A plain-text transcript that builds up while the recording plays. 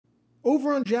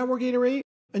Over on Jaguar Gator 8,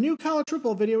 a new college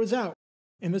football video is out.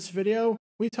 In this video,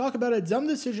 we talk about a dumb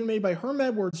decision made by Herm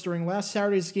Edwards during last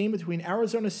Saturday's game between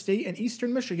Arizona State and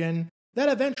Eastern Michigan that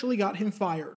eventually got him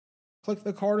fired. Click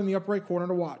the card in the upper right corner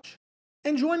to watch.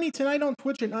 And join me tonight on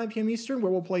Twitch at 9 p.m. Eastern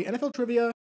where we'll play NFL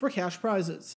Trivia for cash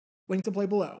prizes. Link to play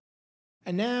below.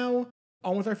 And now,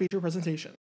 on with our feature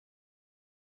presentation.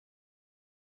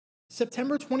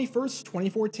 September 21st,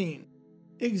 2014.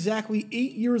 Exactly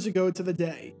 8 years ago to the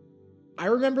day. I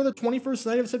remember the 21st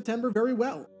night of September very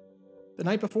well. The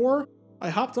night before, I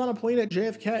hopped on a plane at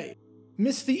JFK,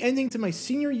 missed the ending to my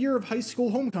senior year of high school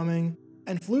homecoming,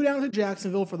 and flew down to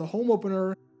Jacksonville for the home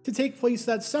opener to take place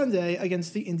that Sunday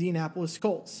against the Indianapolis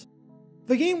Colts.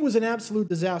 The game was an absolute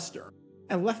disaster,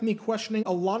 and left me questioning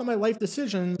a lot of my life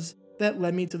decisions that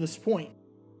led me to this point.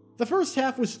 The first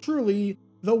half was truly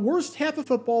the worst half of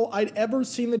football I'd ever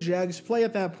seen the Jags play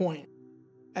at that point.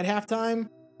 At halftime,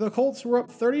 the Colts were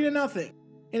up 30-0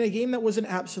 in a game that was an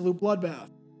absolute bloodbath.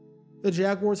 The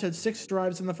Jaguars had 6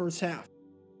 drives in the first half.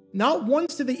 Not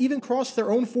once did they even cross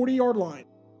their own 40-yard line.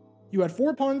 You had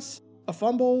 4 punts, a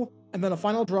fumble, and then a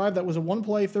final drive that was a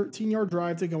one-play, 13-yard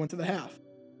drive to go into the half.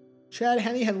 Chad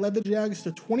Henne had led the Jags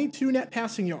to 22 net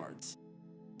passing yards.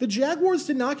 The Jaguars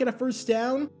did not get a first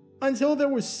down until there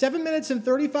was 7 minutes and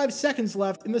 35 seconds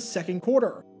left in the second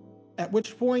quarter, at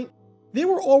which point they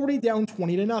were already down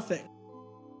 20-0.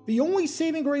 The only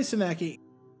saving grace in that game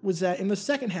was that in the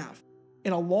second half,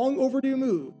 in a long overdue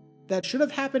move that should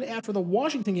have happened after the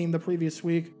Washington game the previous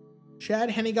week,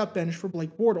 Chad Henne got benched for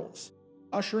Blake Bortles,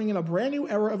 ushering in a brand new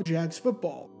era of Jags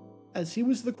football, as he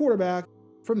was the quarterback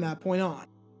from that point on.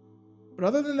 But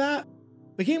other than that,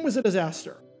 the game was a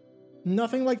disaster.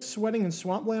 Nothing like sweating in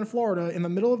swampland Florida in the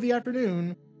middle of the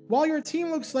afternoon while your team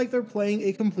looks like they're playing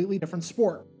a completely different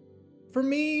sport. For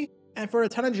me, and for a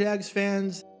ton of Jags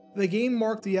fans, the game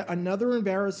marked yet another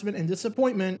embarrassment and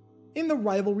disappointment in the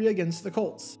rivalry against the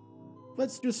Colts.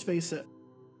 Let's just face it,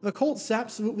 the Colts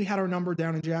absolutely had our number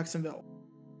down in Jacksonville.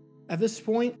 At this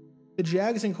point, the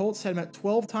Jags and Colts had met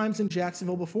 12 times in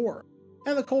Jacksonville before,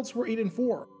 and the Colts were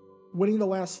 8-4, winning the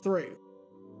last 3.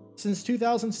 Since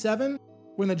 2007,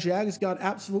 when the Jags got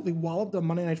absolutely walloped on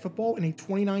Monday Night Football in a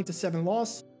 29-7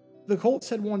 loss, the Colts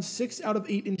had won 6 out of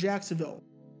 8 in Jacksonville.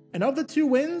 And of the 2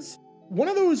 wins, one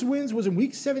of those wins was in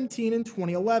Week 17 in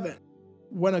 2011,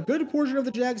 when a good portion of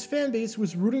the Jags fan base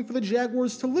was rooting for the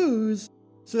Jaguars to lose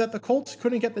so that the Colts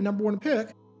couldn't get the number 1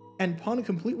 pick, and pun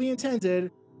completely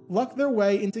intended, luck their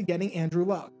way into getting Andrew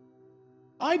Luck.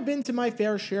 I'd been to my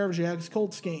fair share of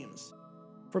Jags-Colts games,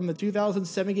 from the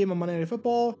 2007 game on Monday Night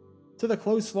Football, to the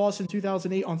close loss in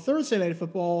 2008 on Thursday Night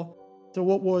Football, to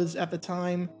what was, at the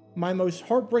time, my most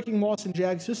heartbreaking loss in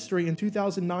Jags history in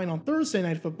 2009 on Thursday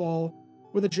Night Football,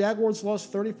 where the Jaguars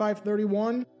lost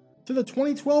 35-31, to the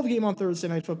 2012 game on Thursday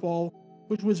Night Football,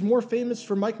 which was more famous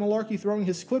for Mike Mularkey throwing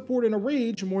his clipboard in a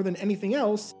rage more than anything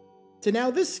else, to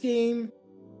now this game.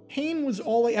 Pain was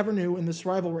all I ever knew in this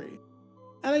rivalry,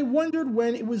 and I wondered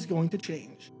when it was going to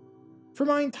change. For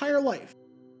my entire life,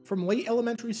 from late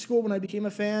elementary school when I became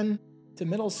a fan, to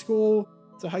middle school,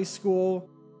 to high school,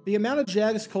 the amount of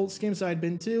Jags-Colts games I had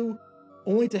been to,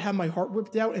 only to have my heart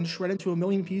ripped out and shredded to a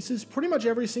million pieces pretty much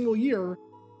every single year,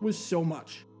 was so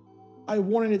much. I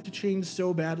wanted it to change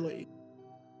so badly.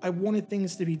 I wanted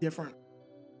things to be different.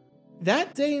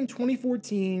 That day in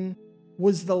 2014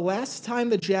 was the last time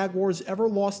the Jaguars ever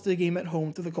lost a game at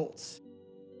home to the Colts.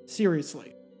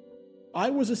 Seriously.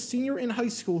 I was a senior in high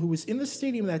school who was in the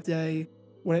stadium that day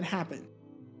when it happened.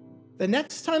 The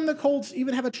next time the Colts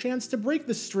even have a chance to break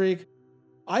the streak,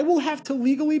 I will have to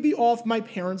legally be off my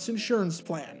parents' insurance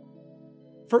plan.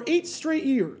 For 8 straight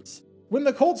years, when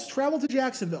the Colts traveled to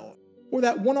Jacksonville, or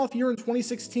that one-off year in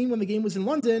 2016 when the game was in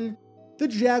London, the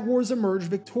Jaguars emerged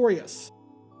victorious.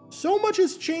 So much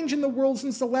has changed in the world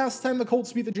since the last time the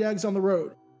Colts beat the Jags on the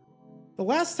road. The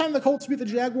last time the Colts beat the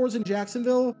Jaguars in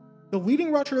Jacksonville, the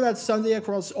leading rusher that Sunday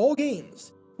across all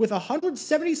games, with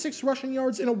 176 rushing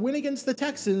yards in a win against the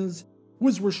Texans,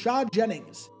 was Rashad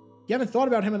Jennings. You haven't thought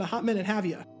about him in a hot minute, have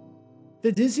you?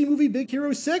 The Disney movie Big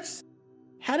Hero 6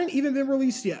 hadn't even been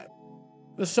released yet.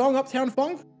 The song Uptown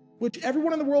Funk, which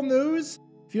everyone in the world knows,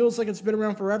 feels like it's been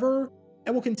around forever,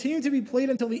 and will continue to be played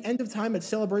until the end of time at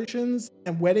celebrations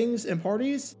and weddings and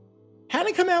parties,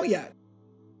 hadn't come out yet.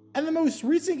 And the most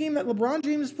recent game that LeBron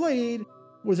James played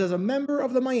was as a member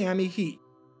of the Miami Heat.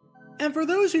 And for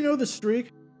those who know the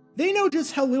streak, they know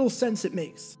just how little sense it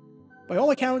makes. By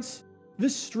all accounts,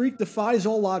 this streak defies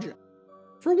all logic.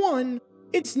 For one,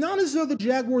 it's not as though the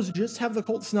Jaguars just have the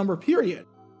Colts number, period.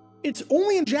 It's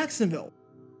only in Jacksonville.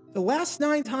 The last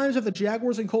 9 times that the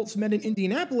Jaguars and Colts met in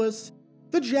Indianapolis,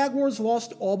 the Jaguars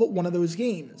lost all but one of those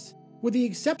games. with the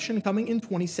exception coming in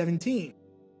 2017.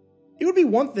 It would be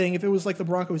one thing if it was like the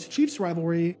Broncos-Chiefs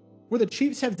rivalry, where the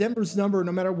Chiefs have Denver's number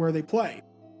no matter where they play.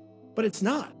 But it's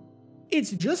not.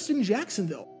 It's just in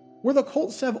Jacksonville, where the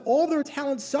Colts have all their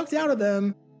talent sucked out of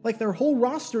them like their whole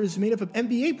roster is made up of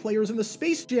NBA players in the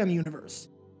Space Jam universe.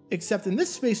 Except in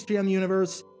this Space Jam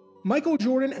universe, Michael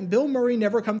Jordan and Bill Murray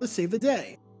never come to save the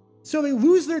day. So they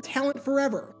lose their talent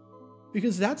forever,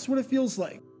 because that's what it feels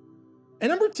like. And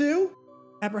number 2,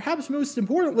 and perhaps most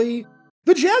importantly,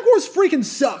 the Jaguars freaking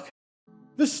suck!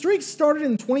 The streak started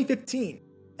in 2015,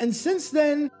 and since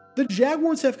then, the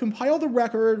Jaguars have compiled a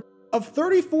record of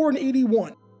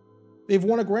 34-81. They've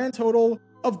won a grand total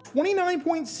of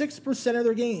 29.6% of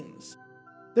their games.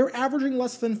 They're averaging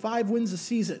less than 5 wins a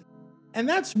season, and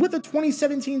that's with the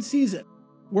 2017 season,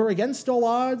 where against all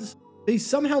odds, they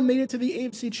somehow made it to the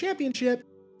AFC Championship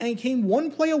and came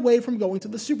one play away from going to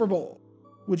the Super Bowl,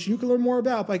 which you can learn more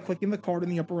about by clicking the card in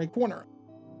the upper right corner.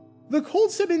 The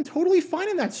Colts have been totally fine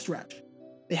in that stretch.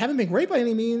 They haven't been great by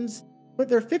any means, but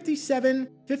they're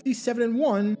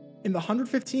 57-1 in the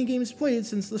 115 games played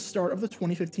since the start of the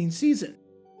 2015 season.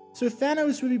 So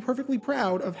Thanos would be perfectly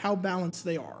proud of how balanced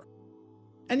they are.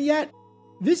 And yet,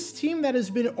 this team that has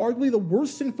been arguably the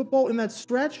worst in football in that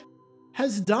stretch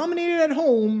has dominated at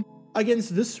home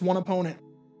against this one opponent.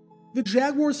 The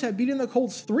Jaguars have beaten the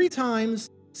Colts 3 times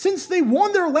since they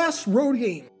won their last road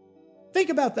game. Think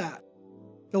about that.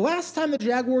 The last time the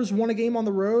Jaguars won a game on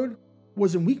the road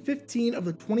was in Week 15 of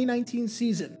the 2019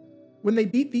 season, when they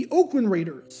beat the Oakland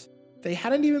Raiders. They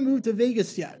hadn't even moved to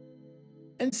Vegas yet.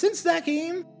 And since that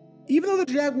game, even though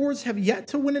the Jaguars have yet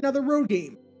to win another road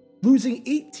game, losing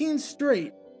 18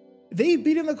 straight, they've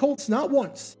beaten the Colts not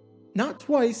once, not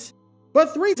twice,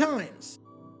 but 3 times.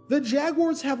 The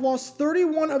Jaguars have lost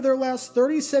 31 of their last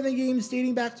 37 games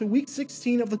dating back to Week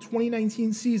 16 of the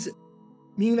 2019 season,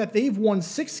 meaning that they've won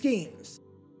 6 games.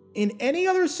 In any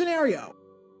other scenario,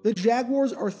 the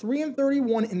Jaguars are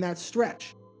 3-31 in that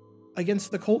stretch.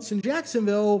 Against the Colts in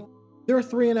Jacksonville, they're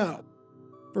 3-0.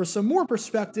 For some more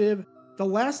perspective, the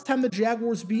last time the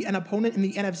Jaguars beat an opponent in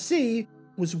the NFC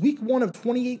was Week 1 of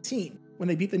 2018, when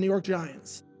they beat the New York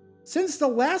Giants. Since the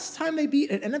last time they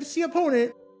beat an NFC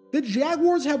opponent, the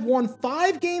Jaguars have won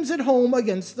 5 games at home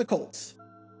against the Colts.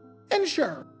 And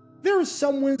sure, there are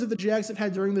some wins that the Jags have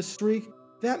had during this streak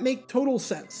that make total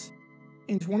sense.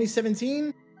 In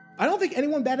 2017, I don't think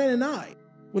anyone batted an eye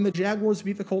when the Jaguars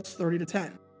beat the Colts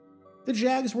 30-10. The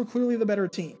Jags were clearly the better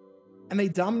team, and they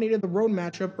dominated the road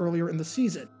matchup earlier in the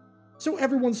season, so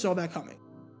everyone saw that coming.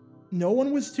 No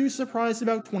one was too surprised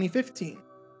about 2015,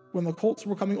 when the Colts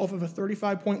were coming off of a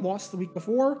 35-point loss the week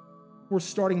before, were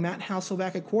starting Matt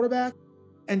Hasselbeck at quarterback,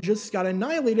 and just got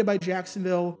annihilated by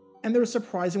Jacksonville and their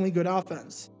surprisingly good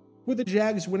offense, with the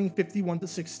Jags winning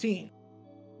 51-16.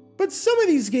 But some of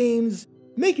these games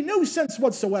make no sense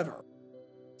whatsoever.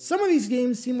 Some of these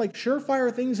games seem like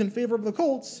surefire things in favor of the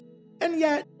Colts, and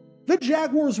yet the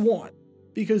Jaguars won,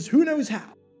 because who knows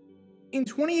how. In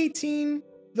 2018,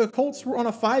 the Colts were on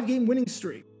a 5-game winning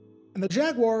streak, and the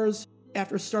Jaguars,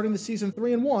 after starting the season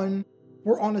 3-1,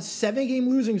 were on a 7-game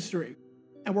losing streak,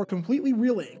 and were completely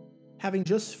reeling, having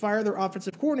just fired their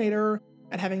offensive coordinator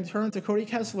and having turned to Cody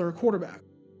Kessler, a quarterback,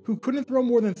 who couldn't throw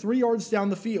more than 3 yards down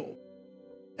the field.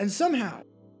 And somehow,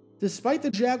 despite the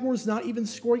Jaguars not even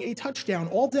scoring a touchdown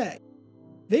all day,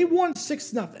 they won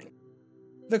 6-0.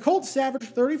 The Colts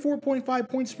averaged 34.5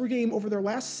 points per game over their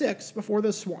last 6 before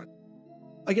this one.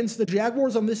 Against the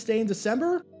Jaguars on this day in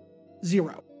December,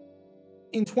 0.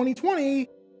 In 2020,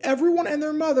 everyone and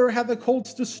their mother had the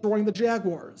Colts destroying the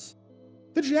Jaguars.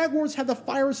 The Jaguars had the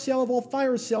fire sale of all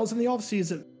fire sales in the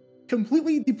offseason,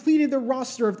 completely depleted their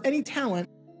roster of any talent,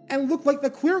 and looked like the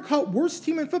clear-cut worst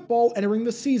team in football entering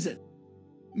the season.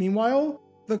 Meanwhile,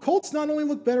 the Colts not only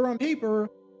looked better on paper,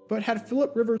 but had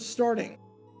Phillip Rivers starting,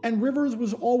 and Rivers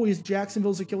was always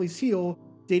Jacksonville's Achilles heel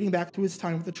dating back to his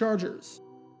time with the Chargers.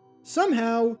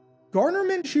 Somehow, Gardner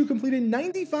Minshew completed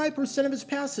 95% of his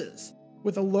passes,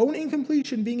 with a lone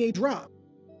incompletion being a drop,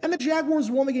 and the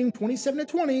Jaguars won the game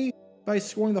 27-20 by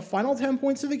scoring the final 10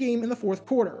 points of the game in the 4th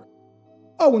quarter.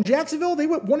 Oh, in Jacksonville, they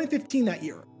went 1-15 that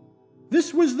year.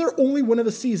 This was their only win of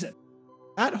the season,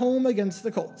 at home against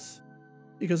the Colts.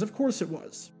 Because of course it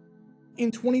was.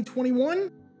 In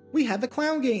 2021, we had the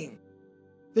clown game.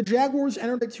 The Jaguars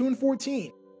entered at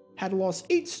 2-14, had lost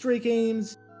 8 straight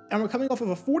games, and were coming off of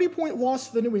a 40-point loss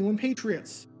to the New England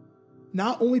Patriots.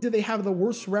 Not only did they have the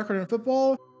worst record in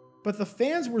football, but the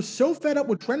fans were so fed up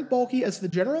with Trent Baalke as the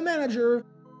general manager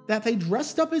that they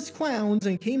dressed up as clowns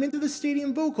and came into the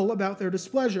stadium vocal about their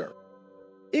displeasure.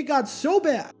 It got so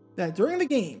bad that during the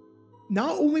game,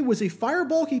 not only was a Fire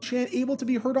Baalke chant able to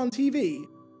be heard on TV,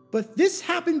 But this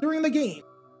happened during the game,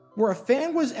 where a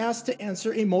fan was asked to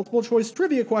answer a multiple choice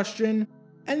trivia question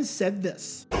and said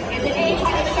this. Is it A,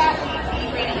 height of the cat,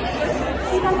 B, rating numbers,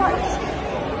 C, numbers,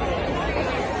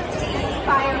 D,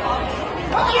 fireball?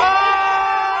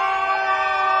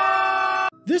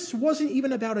 This wasn't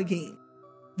even about a game.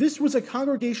 This was a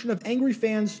congregation of angry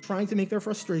fans trying to make their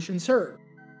frustrations heard.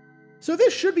 So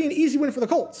this should be an easy win for the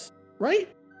Colts, right?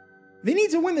 They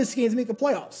need to win this game to make the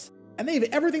playoffs, and they have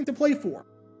everything to play for,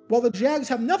 while the Jags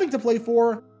have nothing to play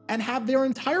for and have their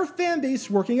entire fan base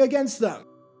working against them.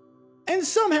 And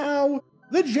somehow,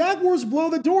 the Jaguars blow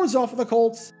the doors off of the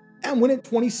Colts and win it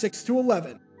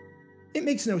 26-11. It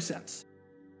makes no sense.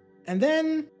 And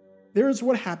then, there's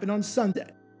what happened on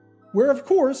Sunday, where of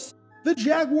course, the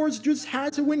Jaguars just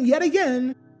had to win yet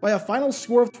again by a final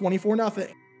score of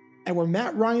 24-0, and where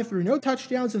Matt Ryan threw no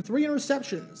touchdowns and 3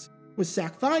 interceptions, was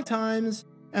sacked 5 times,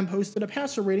 and posted a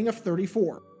passer rating of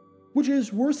 34, which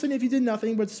is worse than if he did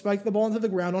nothing but spike the ball into the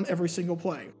ground on every single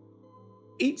play.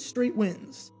 8 straight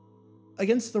wins.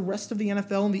 Against the rest of the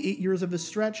NFL in the 8 years of this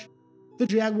stretch, the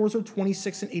Jaguars are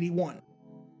 26-81,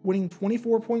 winning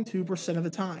 24.2% of the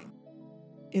time.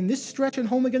 In this stretch at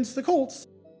home against the Colts,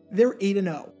 they're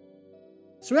 8-0.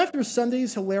 So after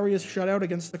Sunday's hilarious shutout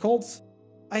against the Colts,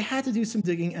 I had to do some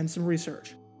digging and some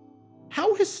research.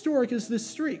 How historic is this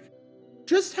streak?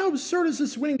 Just how absurd is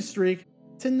this winning streak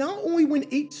to not only win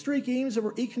 8 straight games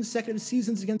over 8 consecutive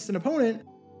seasons against an opponent,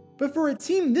 but for a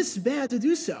team this bad to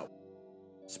do so?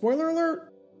 Spoiler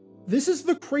alert, this is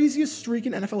the craziest streak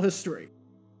in NFL history.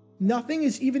 Nothing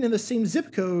is even in the same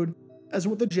zip code as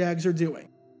what the Jags are doing.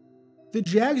 The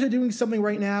Jags are doing something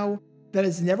right now that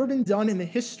has never been done in the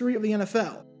history of the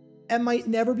NFL, and might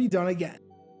never be done again.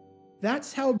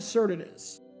 That's how absurd it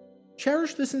is.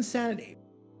 Cherish this insanity,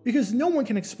 because no one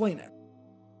can explain it.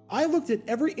 I looked at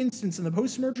every instance in the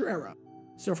post-merger era,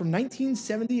 so from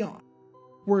 1970 on,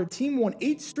 where a team won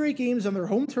 8 straight games on their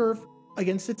home turf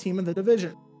against a team in the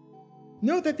division.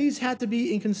 Note that these had to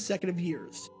be in consecutive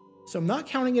years, so I'm not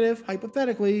counting it if,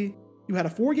 hypothetically, you had a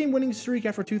 4-game winning streak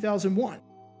after 2001,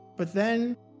 but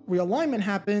then realignment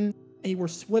happened and you were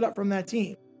split up from that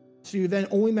team, so you then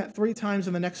only met 3 times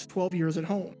in the next 12 years at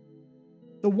home.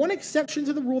 The one exception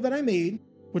to the rule that I made,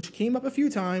 which came up a few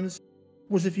times,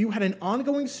 was if you had an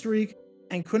ongoing streak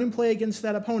and couldn't play against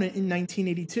that opponent in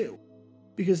 1982,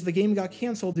 because the game got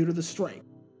canceled due to the strike.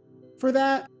 For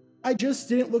that, I just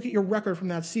didn't look at your record from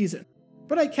that season,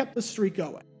 but I kept the streak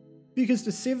going, because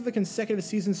to say that the consecutive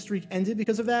season streak ended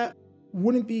because of that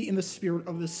wouldn't be in the spirit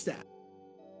of this stat.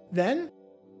 Then,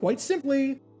 quite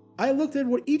simply, I looked at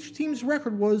what each team's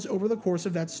record was over the course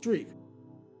of that streak.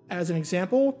 As an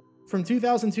example, from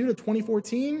 2002 to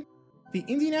 2014, the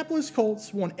Indianapolis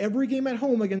Colts won every game at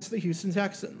home against the Houston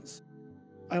Texans.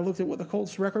 I looked at what the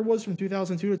Colts' record was from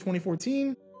 2002 to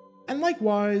 2014, and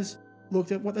likewise,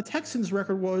 looked at what the Texans'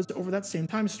 record was over that same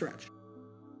time stretch.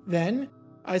 Then,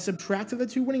 I subtracted the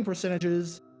 2 winning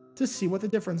percentages to see what the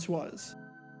difference was.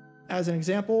 As an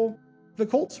example, the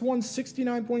Colts won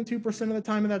 69.2% of the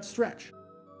time in that stretch,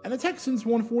 and the Texans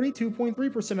won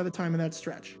 42.3% of the time in that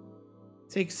stretch.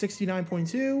 Take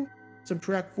 69.2,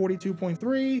 subtract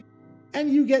 42.3, and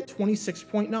you get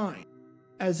 26.9,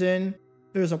 as in,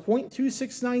 there's a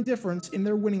 .269 difference in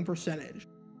their winning percentage.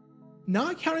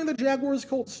 Not counting the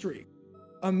Jaguars-Colts streak,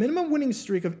 a minimum winning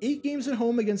streak of 8 games at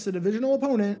home against a divisional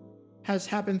opponent has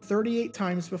happened 38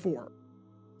 times before.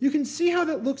 You can see how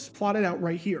that looks plotted out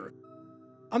right here.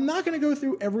 I'm not going to go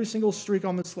through every single streak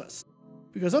on this list,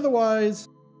 because otherwise,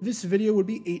 this video would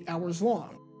be 8 hours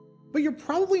long. But you're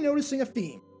probably noticing a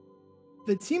theme.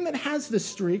 The team that has this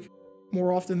streak,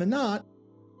 more often than not,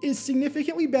 is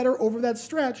significantly better over that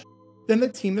stretch than the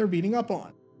team they're beating up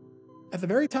on. At the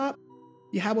very top,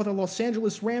 you have what the Los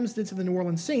Angeles Rams did to the New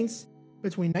Orleans Saints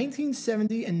between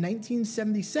 1970 and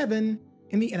 1977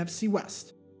 in the NFC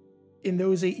West. In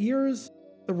those 8 years,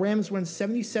 the Rams went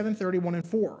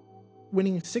 77-31-4,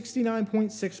 winning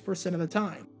 69.6% of the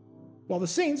time, while the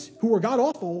Saints, who were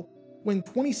god-awful, went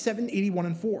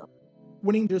 27-81-4,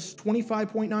 winning just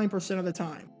 25.9% of the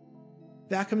time.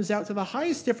 That comes out to the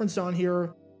highest difference on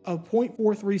here of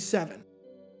 .437.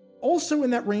 Also in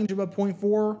that range of a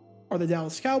 .4 are the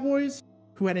Dallas Cowboys,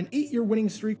 who had an 8-year winning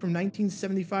streak from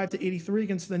 1975 to 83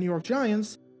 against the New York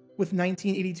Giants, with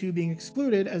 1982 being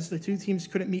excluded as the 2 teams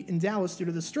couldn't meet in Dallas due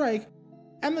to the strike,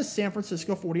 and the San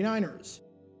Francisco 49ers,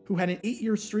 who had an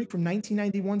 8-year streak from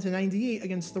 1991 to 98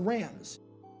 against the Rams,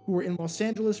 who were in Los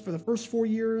Angeles for the first 4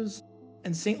 years,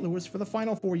 and St. Louis for the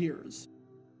final 4 years.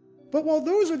 But while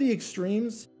those are the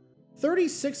extremes,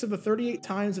 36 of the 38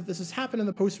 times that this has happened in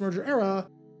the post-merger era,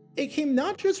 it came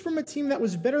not just from a team that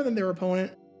was better than their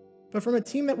opponent, but from a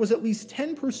team that was at least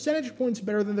 10 percentage points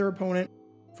better than their opponent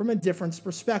from a difference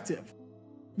perspective.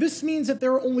 This means that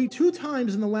there are only 2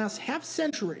 times in the last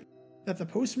half-century that the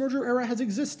post-merger era has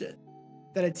existed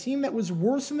that a team that was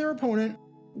worse than their opponent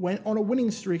went on a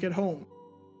winning streak at home.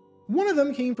 One of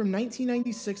them came from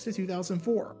 1996 to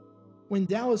 2004, when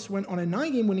Dallas went on a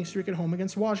 9-game winning streak at home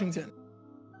against Washington.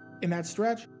 In that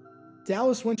stretch,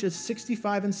 Dallas went just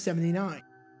 65-79,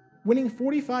 winning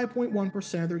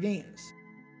 45.1% of their games.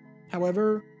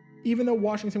 However, even though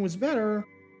Washington was better,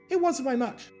 it wasn't by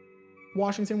much.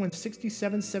 Washington went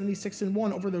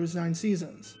 67-76-1 over those 9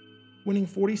 seasons, winning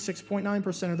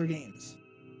 46.9% of their games.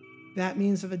 That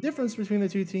means that the difference between the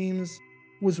 2 teams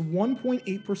was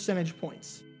 1.8 percentage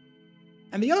points.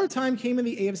 And the other time came in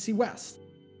the AFC West,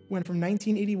 when from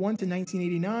 1981 to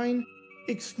 1989,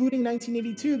 excluding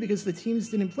 1982 because the teams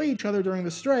didn't play each other during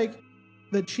the strike,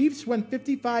 the Chiefs went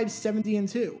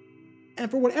 55-70-2, and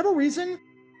for whatever reason,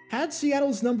 had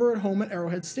Seattle's number at home at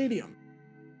Arrowhead Stadium.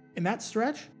 In that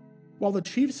stretch, while the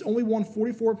Chiefs only won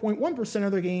 44.1%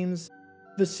 of their games,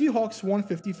 the Seahawks won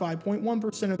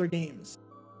 55.1% of their games,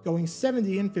 going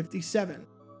 70-57.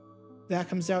 That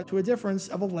comes out to a difference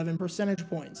of 11 percentage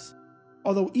points.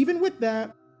 Although even with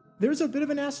that, there's a bit of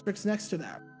an asterisk next to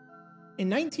that. In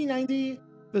 1990,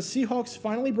 the Seahawks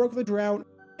finally broke the drought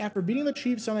after beating the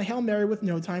Chiefs on a Hail Mary with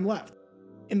no time left,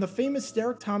 in the famous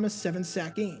Derek Thomas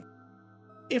 7-sack game.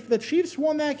 If the Chiefs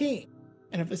won that game,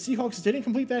 and if the Seahawks didn't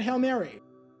complete that Hail Mary,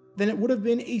 then it would have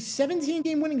been a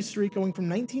 17-game winning streak going from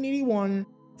 1981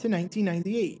 to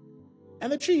 1998.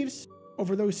 And the Chiefs,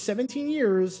 over those 17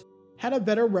 years, had a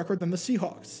better record than the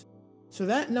Seahawks, so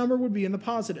that number would be in the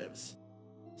positives.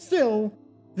 Still,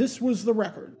 this was the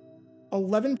record,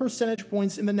 11 percentage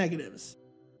points in the negatives.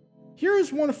 Here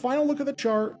is one final look at the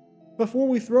chart before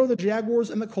we throw the Jaguars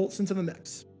and the Colts into the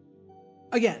mix.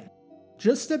 Again,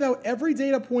 just about every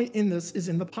data point in this is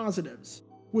in the positives,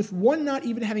 with one not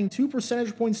even having 2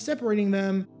 percentage points separating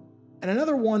them, and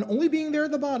another one only being there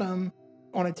at the bottom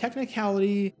on a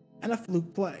technicality and a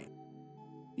fluke play.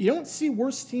 You don't see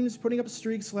worse teams putting up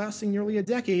streaks lasting nearly a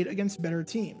decade against better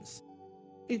teams.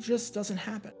 It just doesn't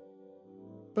happen.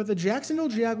 But the Jacksonville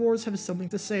Jaguars have something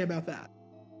to say about that.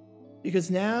 Because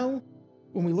now,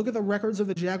 when we look at the records of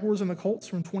the Jaguars and the Colts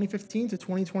from 2015 to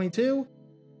 2022,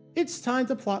 it's time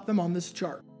to plot them on this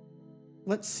chart.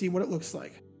 Let's see what it looks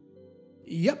like.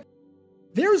 Yep,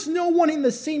 there's no one in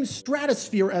the same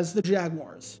stratosphere as the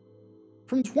Jaguars.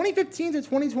 From 2015 to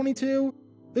 2022,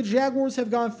 the Jaguars have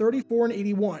gone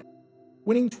 34-81,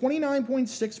 winning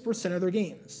 29.6% of their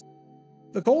games.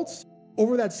 The Colts,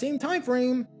 over that same time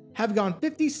frame, have gone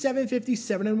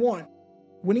 57-57-1,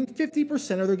 winning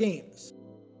 50% of their games.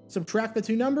 Subtract the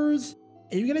 2 numbers,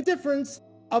 and you get a difference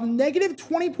of negative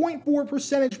 20.4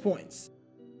 percentage points.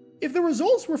 If the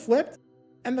results were flipped,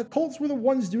 and the Colts were the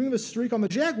ones doing the streak on the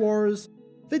Jaguars,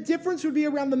 the difference would be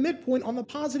around the midpoint on the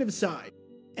positive side,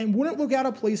 and wouldn't look out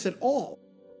of place at all.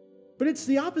 But it's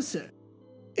the opposite.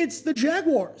 It's the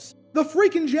Jaguars, the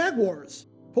freaking Jaguars,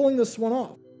 pulling this one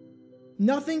off.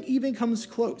 Nothing even comes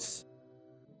close.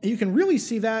 And you can really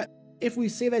see that if we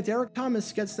say that Derek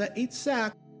Thomas gets that 8th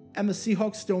sack and the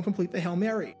Seahawks don't complete the Hail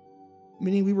Mary,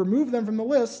 meaning we remove them from the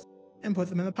list and put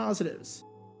them in the positives.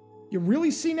 You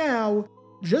really see now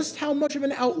just how much of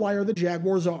an outlier the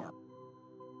Jaguars are.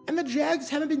 And the Jags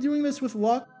haven't been doing this with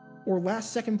luck or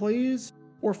last-second plays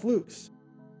or flukes.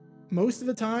 Most of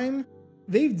the time,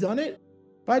 they've done it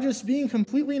by just being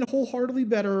completely and wholeheartedly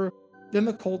better than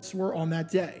the Colts were on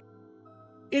that day.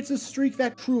 It's a streak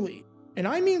that truly, and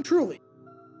I mean truly,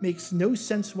 makes no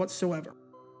sense whatsoever.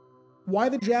 Why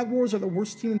the Jaguars are the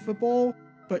worst team in football,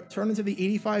 but turn into the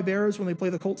 85 Bears when they play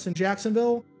the Colts in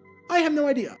Jacksonville, I have no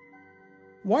idea.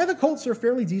 Why the Colts are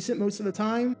fairly decent most of the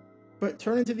time, but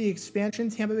turn into the expansion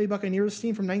Tampa Bay Buccaneers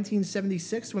team from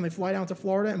 1976 when they fly down to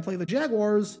Florida and play the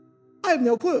Jaguars, I have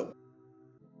no clue.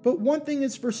 But one thing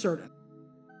is for certain.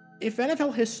 If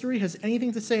NFL history has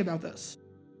anything to say about this,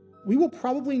 we will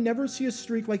probably never see a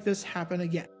streak like this happen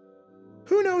again.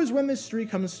 Who knows when this streak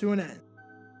comes to an end?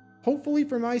 Hopefully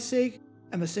for my sake,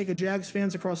 and the sake of Jags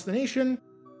fans across the nation,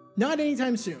 not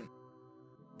anytime soon.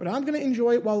 But I'm going to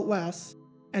enjoy it while it lasts,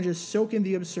 and just soak in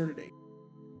the absurdity.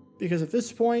 Because at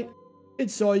this point,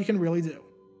 it's all you can really do.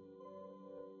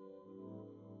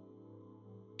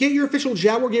 Get your official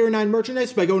Jaguar Gator 9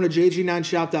 merchandise by going to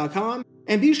jg9shop.com,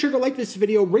 and be sure to like this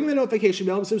video, ring the notification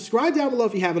bell, and subscribe down below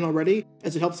if you haven't already,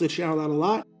 as it helps the channel out a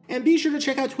lot. And be sure to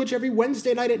check out Twitch every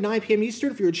Wednesday night at 9 p.m.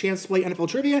 Eastern for your chance to play NFL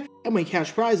Trivia and win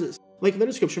cash prizes. Link in the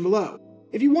description below.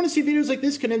 If you want to see videos like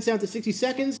this condensed down to 60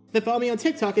 seconds, then follow me on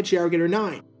TikTok at Jaguar Gator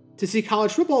 9. To see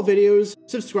college football videos,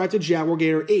 subscribe to Jaguar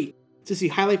Gator 8. To see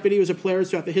highlight videos of players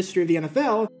throughout the history of the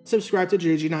NFL, subscribe to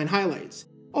JG9 Highlights.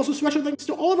 Also, special thanks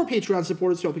to all of our Patreon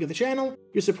supporters for helping out the channel.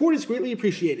 Your support is greatly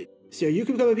appreciated. See how you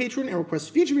can become a patron and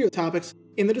request future video topics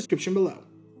in the description below.